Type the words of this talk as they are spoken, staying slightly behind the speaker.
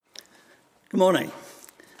Good morning.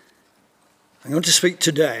 I'm going to speak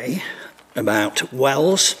today about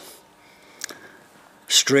wells,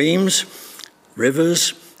 streams,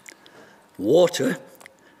 rivers, water,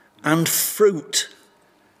 and fruit,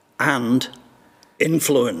 and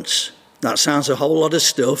influence. That sounds a whole lot of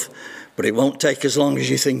stuff, but it won't take as long as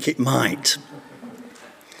you think it might.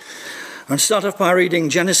 I'll start off by reading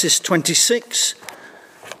Genesis 26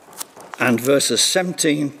 and verses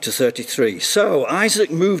 17 to 33. So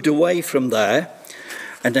Isaac moved away from there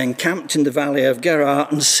and encamped in the valley of Gerar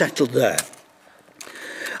and settled there.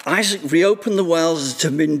 Isaac reopened the wells that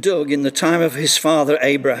had been dug in the time of his father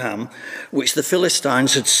Abraham, which the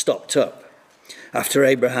Philistines had stopped up after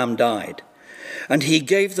Abraham died. And he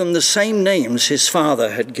gave them the same names his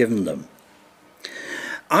father had given them.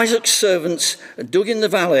 Isaac's servants dug in the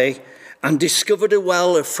valley and discovered a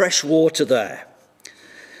well of fresh water there.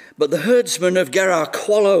 But the herdsmen of Gerar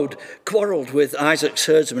quarreled with Isaac's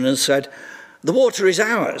herdsmen and said, "The water is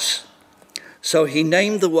ours." So he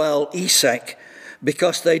named the well Esek,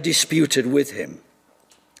 because they disputed with him.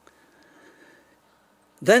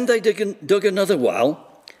 Then they dug another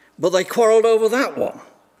well, but they quarreled over that one.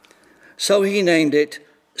 So he named it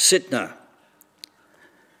Sitnah.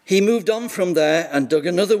 He moved on from there and dug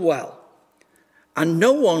another well, and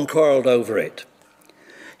no one quarreled over it.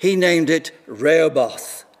 He named it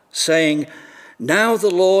Rehoboth, saying, "Now the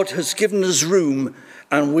Lord has given us room,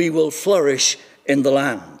 and we will flourish in the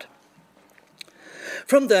land."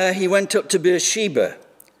 From there he went up to Beersheba.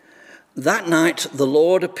 That night the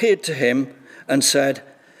Lord appeared to him and said,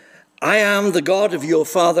 "I am the God of your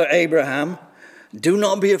father Abraham. Do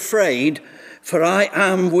not be afraid, for I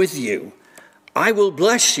am with you. I will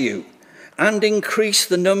bless you and increase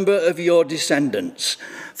the number of your descendants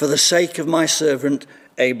for the sake of my servant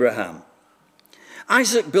Abraham."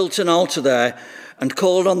 Isaac built an altar there and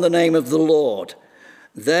called on the name of the Lord.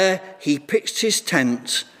 There he pitched his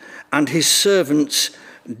tent, and his servants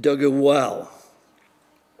dug a well.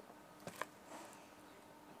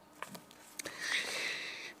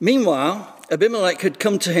 Meanwhile, Abimelech had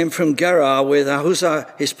come to him from Gerar with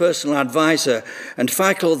Ahuzah, his personal advisor, and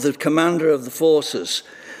Phicol, the commander of the forces.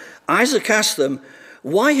 Isaac asked them,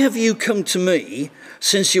 "Why have you come to me,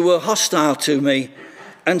 since you were hostile to me,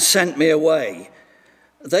 and sent me away?"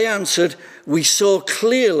 They answered, "We saw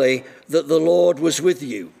clearly that the Lord was with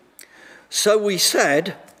you. So we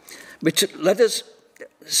said, there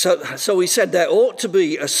ought to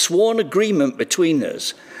be a sworn agreement between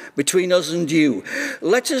us and you.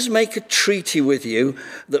 Let us make a treaty with you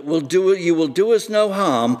that you will do us no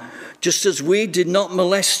harm, just as we did not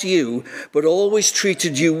molest you, but always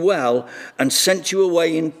treated you well and sent you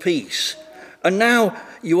away in peace. And now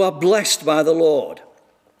you are blessed by the Lord."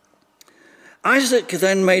 Isaac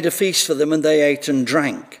then made a feast for them, and they ate and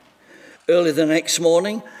drank. Early the next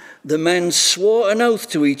morning, the men swore an oath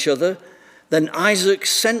to each other. Then Isaac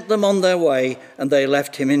sent them on their way, and they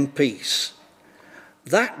left him in peace.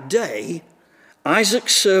 That day,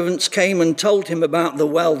 Isaac's servants came and told him about the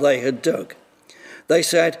well they had dug. They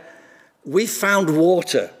said, "We found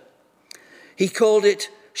water." He called it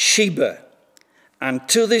Sheba, and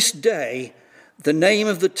to this day, the name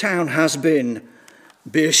of the town has been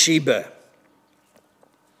Beersheba.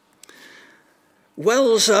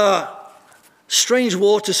 Wells are strange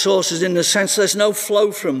water sources in the sense there's no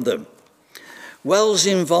flow from them. Wells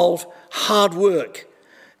involve hard work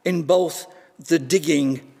in both the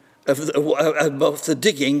digging and the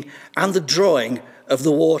drawing of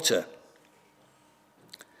the water.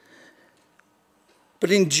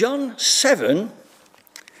 But in John 7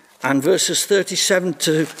 and verses 37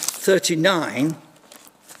 to 39,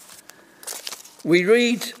 we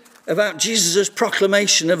read about Jesus'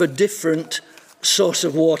 proclamation of a different source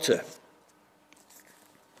of water.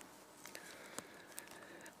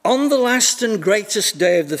 On the last and greatest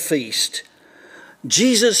day of the feast,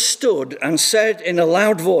 Jesus stood and said in a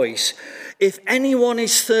loud voice, "If anyone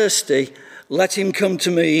is thirsty, let him come to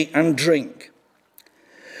me and drink.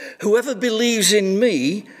 Whoever believes in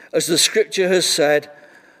me, as the scripture has said,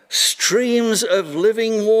 streams of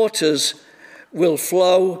living waters will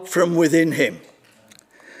flow from within him."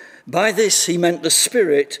 By this he meant the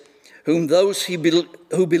Spirit, whom those who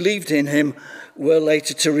believed in him were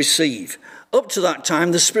later to receive. Up to that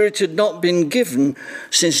time, the Spirit had not been given,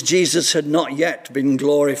 since Jesus had not yet been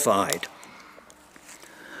glorified.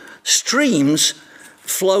 Streams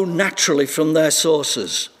flow naturally from their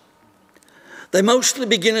sources. They mostly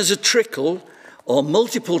begin as a trickle or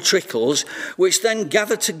multiple trickles, which then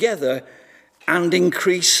gather together and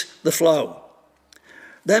increase the flow.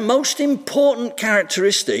 Their most important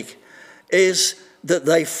characteristic is that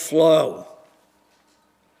they flow.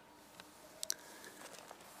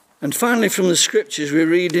 And finally, from the scriptures, we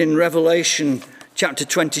read in Revelation chapter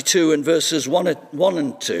 22 and verses 1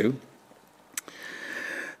 and 2.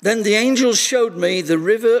 Then the angel showed me the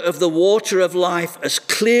river of the water of life, as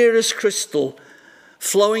clear as crystal,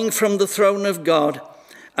 flowing from the throne of God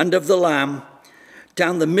and of the Lamb,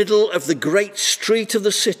 down the middle of the great street of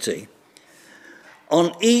the city.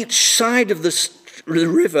 On each side of the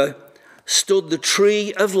river stood the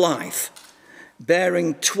tree of life,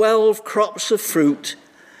 bearing 12 crops of fruit,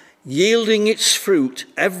 yielding its fruit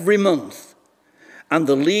every month. And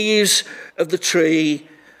the leaves of the tree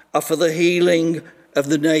are for the healing of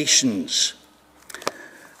the nations.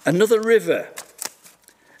 Another river,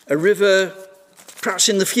 a river perhaps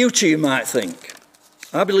in the future, you might think.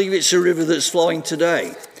 I believe it's a river that's flowing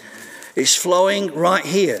today. It's flowing right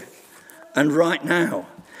here and right now.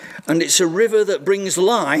 And it's a river that brings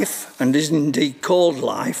life, and is indeed called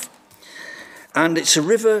life. And it's a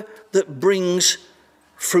river that brings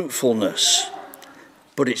fruitfulness.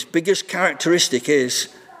 But its biggest characteristic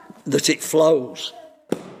is that it flows.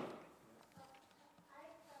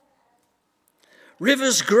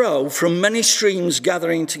 Rivers grow from many streams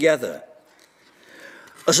gathering together.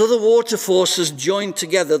 As other water forces join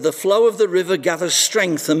together, the flow of the river gathers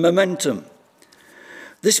strength and momentum.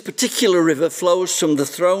 This particular river flows from the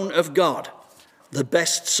throne of God, the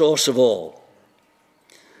best source of all.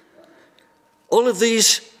 All of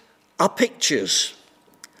these are pictures.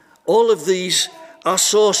 All of these are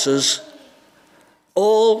sources.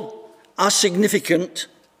 All are significant.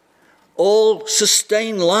 All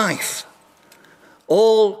sustain life.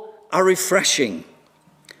 All are refreshing.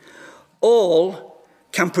 All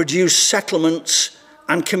can produce settlements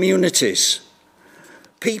and communities.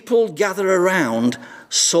 People gather around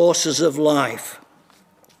sources of life.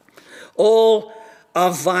 All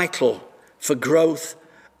are vital for growth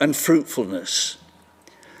and fruitfulness.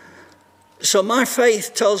 So my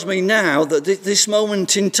faith tells me now that at this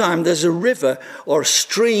moment in time there's a river or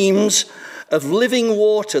streams of living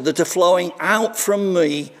water that are flowing out from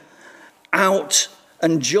me, out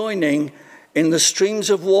and joining in the streams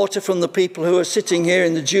of water from the people who are sitting here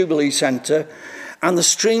in the Jubilee Centre, and the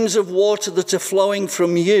streams of water that are flowing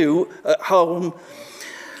from you at home,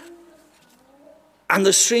 and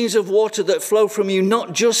the streams of water that flow from you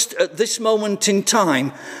not just at this moment in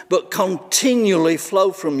time, but continually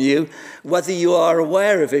flow from you, whether you are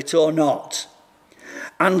aware of it or not.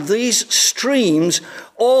 And these streams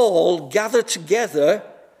all gather together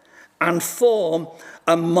and form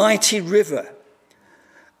a mighty river.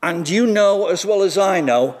 And you know as well as I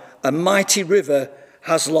know, a mighty river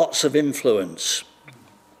has lots of influence.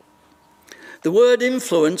 The word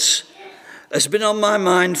influence has been on my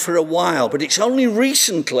mind for a while, but it's only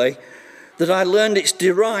recently that I learned it's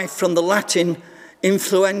derived from the Latin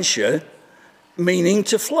influentia, meaning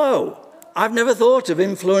to flow. I've never thought of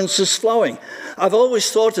influence as flowing. I've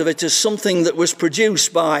always thought of it as something that was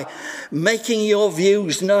produced by making your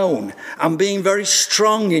views known and being very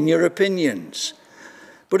strong in your opinions.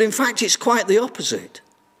 But in fact, it's quite the opposite.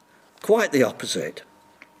 Quite the opposite.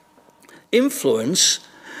 Influence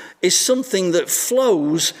is something that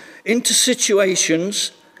flows into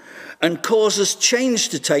situations and causes change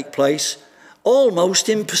to take place almost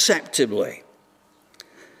imperceptibly.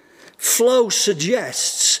 Flow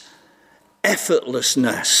suggests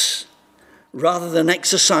effortlessness rather than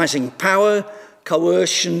exercising power,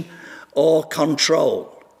 coercion, or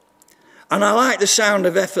control. And I like the sound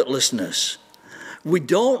of effortlessness. We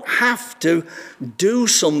don't have to do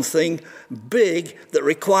something big that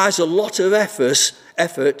requires a lot of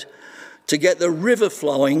effort to get the river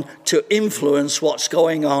flowing to influence what's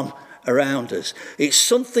going on around us. It's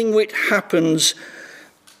something which happens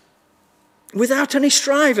without any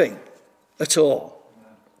striving at all.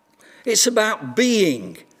 It's about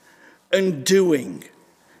being and doing,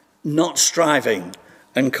 not striving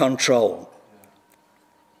and control.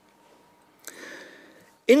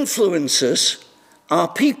 Influencers are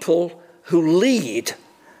people who lead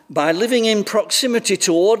by living in proximity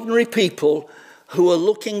to ordinary people who are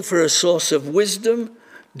looking for a source of wisdom,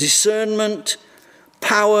 discernment,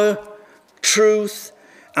 power, truth,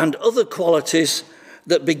 and other qualities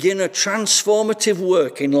that begin a transformative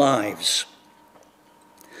work in lives.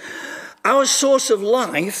 Our source of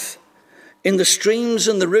life in the streams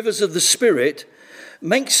and the rivers of the Spirit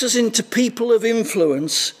makes us into people of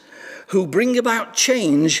influence who bring about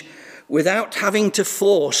change without having to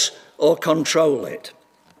force or control it.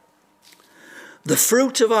 The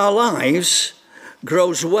fruit of our lives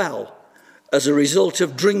grows well as a result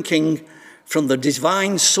of drinking from the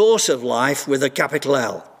divine source of life with a capital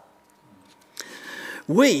L.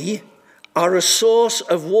 We are a source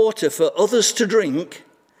of water for others to drink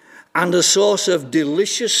and a source of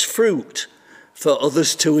delicious fruit for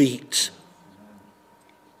others to eat.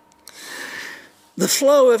 The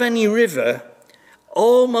flow of any river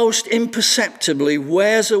almost imperceptibly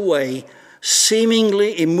wears away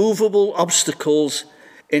seemingly immovable obstacles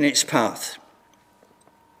in its path.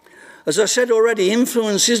 As I said already,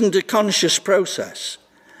 influence isn't a conscious process.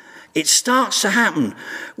 It starts to happen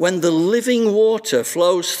when the living water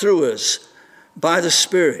flows through us by the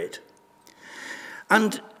Spirit.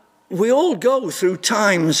 And we all go through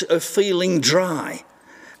times of feeling dry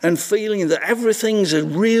and feeling that everything's a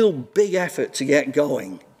real big effort to get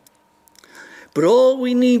going. But all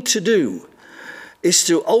we need to do is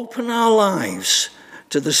to open our lives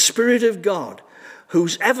to the Spirit of God,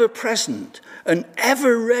 who's ever present and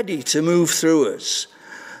ever ready to move through us.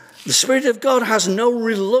 The Spirit of God has no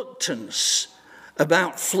reluctance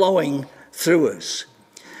about flowing through us.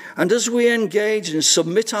 And as we engage and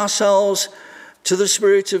submit ourselves to the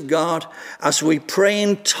Spirit of God, as we pray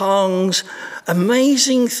in tongues,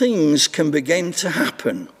 amazing things can begin to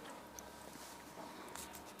happen.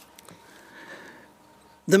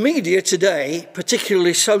 The media today,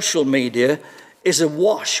 particularly social media, is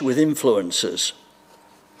awash with influencers.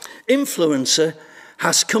 Influencer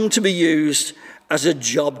has come to be used as a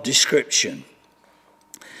job description.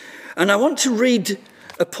 And I want to read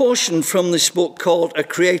a portion from this book called A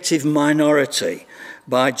Creative Minority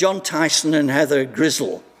by John Tyson and Heather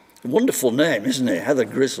Grizzle. A wonderful name, isn't it? Heather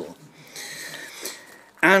Grizzle.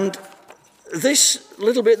 And this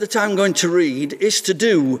little bit that I'm going to read is to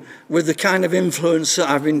do with the kind of influence that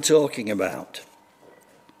I've been talking about.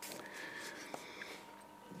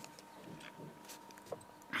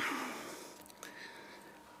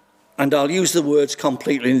 And I'll use the words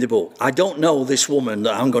completely in the book. I don't know this woman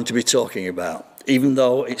that I'm going to be talking about, even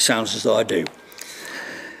though it sounds as though I do.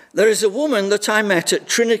 There is a woman that I met at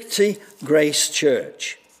Trinity Grace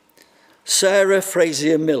Church, Sarah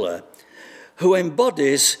Frazier Miller, who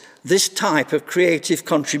embodies this type of creative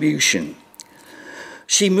contribution.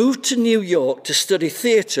 She moved to New York to study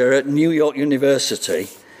theatre at New York University,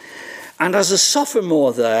 and as a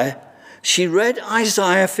sophomore there, she read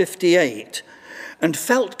Isaiah 58 and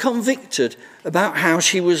felt convicted about how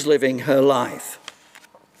she was living her life.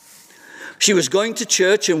 She was going to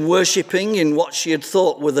church and worshipping in what she had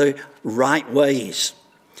thought were the right ways,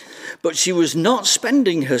 but she was not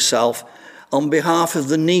spending herself on behalf of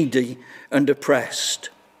the needy and oppressed.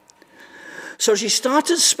 So she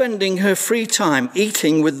started spending her free time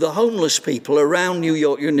eating with the homeless people around New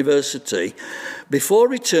York University before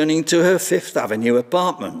returning to her Fifth Avenue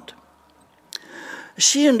apartment.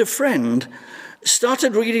 She and a friend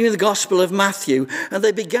started reading the Gospel of Matthew, and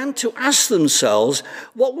they began to ask themselves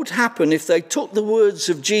what would happen if they took the words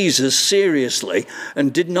of Jesus seriously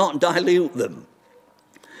and did not dilute them.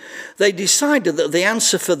 They decided that the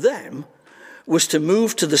answer for them was to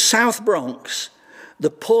move to the South Bronx, the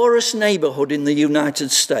poorest neighborhood in the United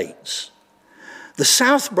States. The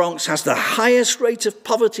South Bronx has the highest rate of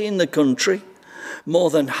poverty in the country. More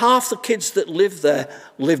than half the kids that live there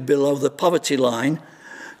live below the poverty line.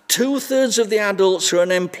 2/3 of the adults are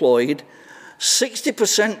unemployed,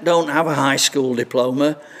 60% don't have a high school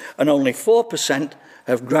diploma, and only 4%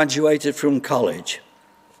 have graduated from college.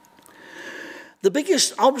 The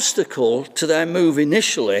biggest obstacle to their move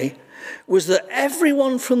initially was that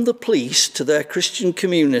everyone from the police to their Christian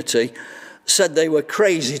community said they were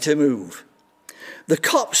crazy to move. The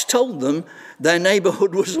cops told them their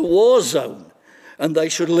neighborhood was a war zone and they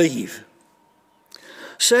should leave.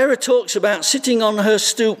 Sarah talks about sitting on her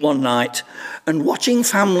stoop one night and watching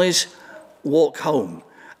families walk home.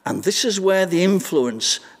 And this is where the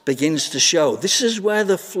influence begins to show. This is where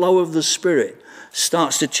the flow of the Spirit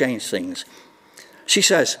starts to change things. She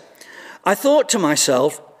says, I thought to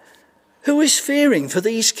myself, who is fearing for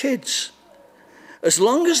these kids? As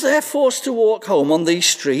long as they're forced to walk home on these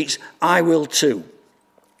streets, I will too.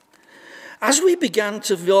 As we began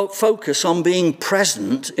to focus on being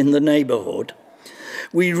present in the neighborhood,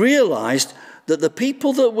 we realized that the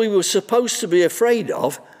people that we were supposed to be afraid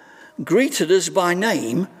of greeted us by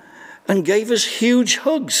name and gave us huge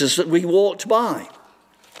hugs as we walked by.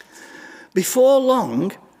 Before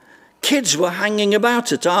long, kids were hanging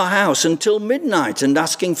about at our house until midnight and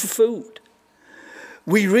asking for food.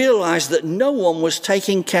 We realized that no one was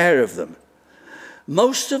taking care of them.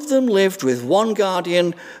 Most of them lived with one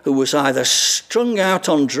guardian who was either strung out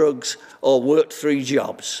on drugs or worked 3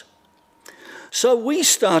 jobs. So we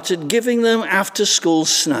started giving them after-school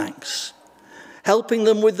snacks, helping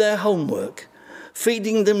them with their homework,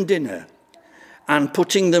 feeding them dinner, and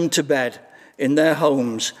putting them to bed in their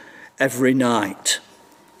homes every night.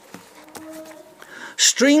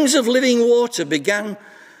 Streams of living water began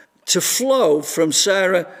to flow from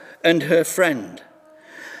Sarah and her friend.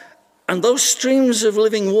 And those streams of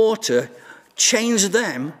living water changed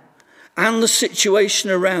them and the situation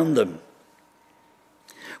around them.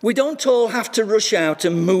 We don't all have to rush out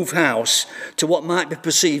and move house to what might be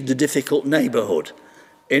perceived a difficult neighbourhood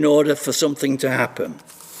in order for something to happen.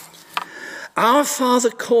 Our Father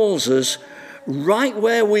calls us right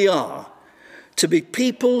where we are to be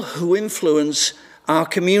people who influence our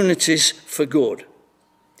communities for good.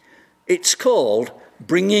 It's called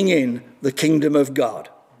bringing in the kingdom of God.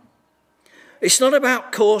 It's not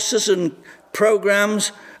about courses and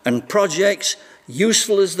programs and projects,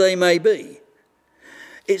 useful as they may be.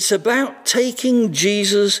 It's about taking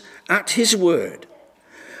Jesus at his word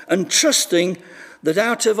and trusting that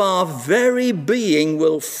out of our very being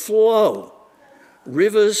will flow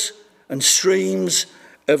rivers and streams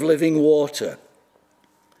of living water.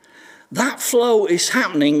 That flow is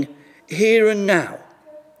happening here and now.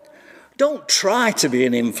 Don't try to be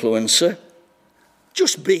an influencer,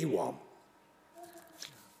 just be one.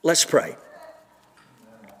 Let's pray.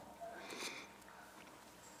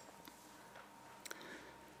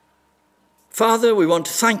 Father, we want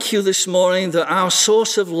to thank you this morning that our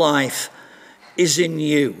source of life is in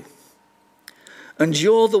you. And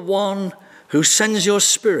you're the one who sends your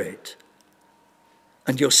Spirit.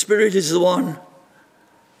 And your Spirit is the one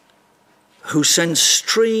who sends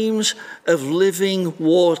streams of living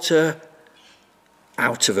water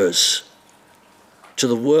out of us to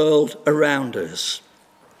the world around us.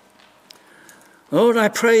 Lord, I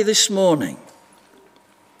pray this morning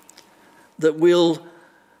that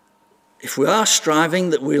if we are striving,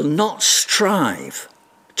 that we'll not strive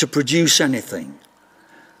to produce anything,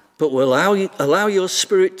 but we'll allow your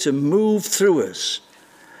Spirit to move through us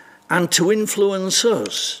and to influence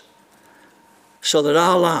us so that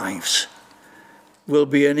our lives will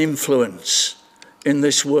be an influence in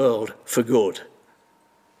this world for good,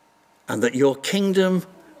 and that your kingdom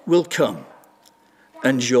will come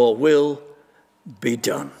and your will be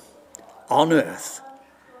done on earth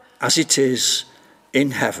as it is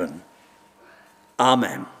in heaven.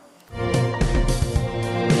 Amen.